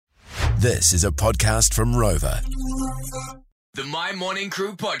This is a podcast from Rover. The My Morning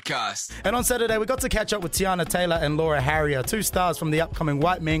Crew podcast. And on Saturday, we got to catch up with Teyana Taylor and Laura Harrier, two stars from the upcoming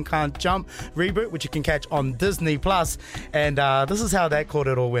White Men Can't Jump reboot, which you can catch on Disney+. And this is how that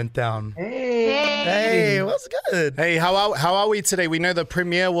quarter all went down. Hey, what's good? Hey, how are we today? We know the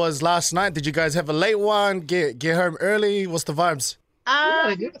premiere was last night. Did you guys have a late one? Get home early? What's the vibes? We had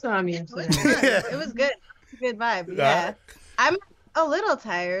a good time yesterday. It was good. Good vibe. Yeah. I'm a little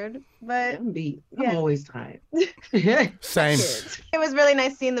tired, but I'm beat. I'm always tired. Same. It was really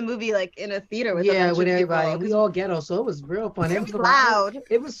nice seeing the movie like in a theater with with everybody. We all ghetto, so it was real fun. It was loud.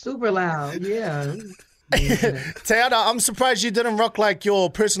 It was super loud. Yeah. Teyana, I'm surprised you didn't rock like your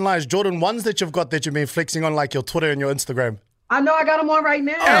personalized Jordan 1s that you've got that you've been flexing on like your Twitter and your Instagram. I know I got them on right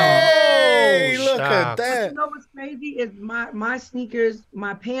now. Hey, look at that. You know what's crazy is my sneakers,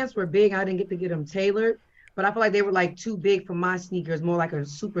 my pants were big. I didn't get them tailored, but I feel like they were like too big for my sneakers, more like a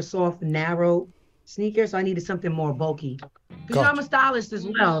super soft, narrow sneaker. So I needed something more bulky. Because you know, I'm a stylist as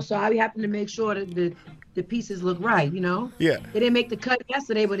well. So I happen to make sure that the pieces look right, you know? Yeah. They didn't make the cut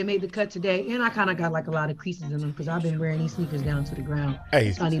yesterday, but it made the cut today. And I kind of got like a lot of creases in them because I've been wearing these sneakers down to the ground.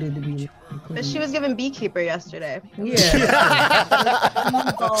 Hey. So I needed to be clean. But she was giving beekeeper yesterday. Yeah.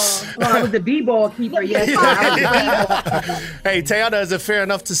 I was the b-ball keeper yesterday. Hey, Teyana, is it fair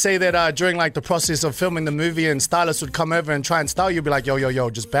enough to say that during like the process of filming the movie and stylists would come over and try and style you, be like, yo,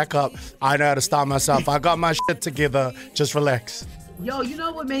 just back up. I know how to style myself. I got my shit together. Just relax. Yo, you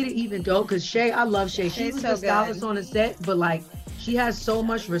know what made it even dope? Because Shay, I love Shay. She was the stylist on the set, but like, she has so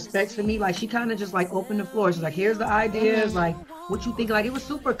much respect for me. Like, she kind of just like opened the floor. She's like, here's the ideas. Like, what you think? Like, it was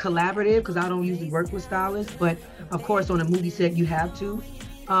super collaborative because I don't usually work with stylists, but of course on a movie set you have to.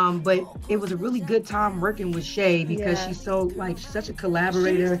 But it was a really good time working with Shay because she's so like, she's such a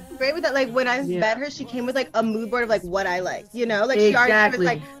collaborator. She's great with that. Like when I met her, she came with like a mood board of like what I like, you know? Like she already was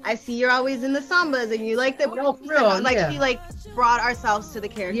like, I see you're always in the sambas and you like the she like brought ourselves to the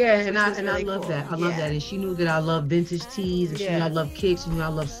character. Yeah, and I love that. I love that. And she knew that I love vintage tees and she knew I love kicks, she knew I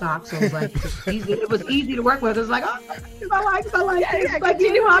love socks. So it was like it was easy to work with. It was like, I like this. Like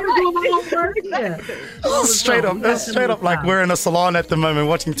you knew how to do my own work. Yeah. Straight up like we're in a salon at the moment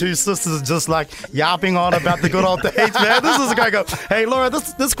watching two sisters just like yapping on about the good old days, man. This is a great go. Hey, Laura,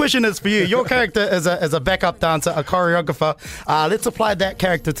 this question is for you. Your character is a backup dancer, a choreographer. Let's apply that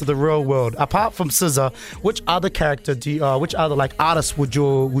character to the real world. Apart from SZA, which other character which other like artist would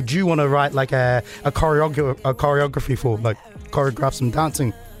you want to write like a choreography for, like choreograph some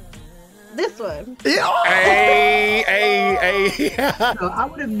dancing? This one. Yeah. Hey. No, I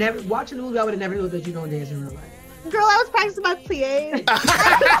would have never watching the movie. I would have never known that you don't dance in real life. Girl, I was practicing my plié.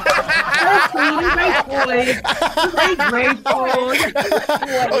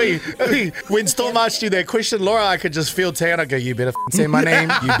 Great. When Storm asked you that question, Laura, I could just feel Teyana go, you better say my name.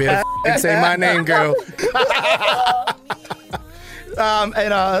 You better say my name, girl.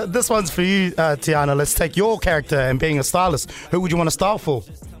 And this one's for you, Teyana. Let's take your character and being a stylist. Who would you want to style for?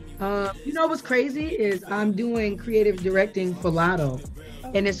 You know what's crazy is I'm doing creative directing for Lotto.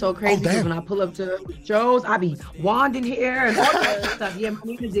 And it's so crazy because when I pull up to shows, I be wanding here and all that stuff. Yeah, my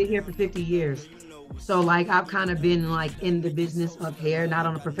niggas did hair for 50 years. So like I've kind of been like in the business of hair, not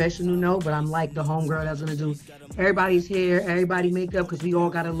on a professional note, but I'm like the homegirl that's gonna do everybody's hair, everybody makeup, because we all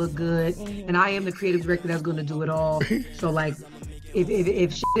gotta look good. And I am the creative director that's gonna do it all. So like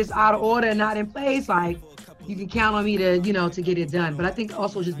if shit is out of order and not in place, like you can count on me to get it done. But I think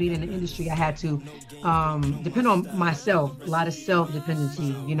also just being in the industry, I had to depend on myself, a lot of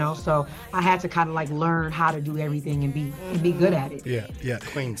self-dependency, so I had to kind of like learn how to do everything and be good at it. Yeah.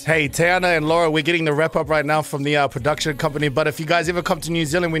 Queens. Hey, Teyana and Laura, we're getting the wrap up right now from the production company. But if you guys ever come to New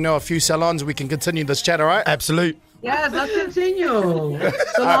Zealand, we know a few salons. We can continue this chat, all right? Absolute. Yes, let's continue.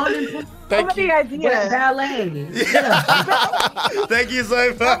 Salon and thank you. Ballet. Yeah. Thank you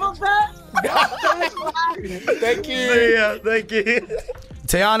so much. Thank you. Thank you.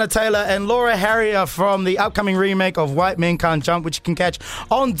 Teyana Taylor and Laura Harrier from the upcoming remake of White Men Can't Jump, which you can catch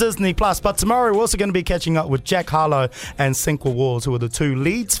on Disney+. But tomorrow we're also going to be catching up with Jack Harlow and Cinque Walls, who are the two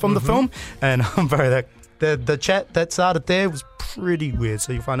leads from the film. And I'm very the chat that started there was pretty weird.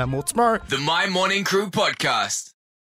 So you'll find out more tomorrow. The My Morning Crew podcast.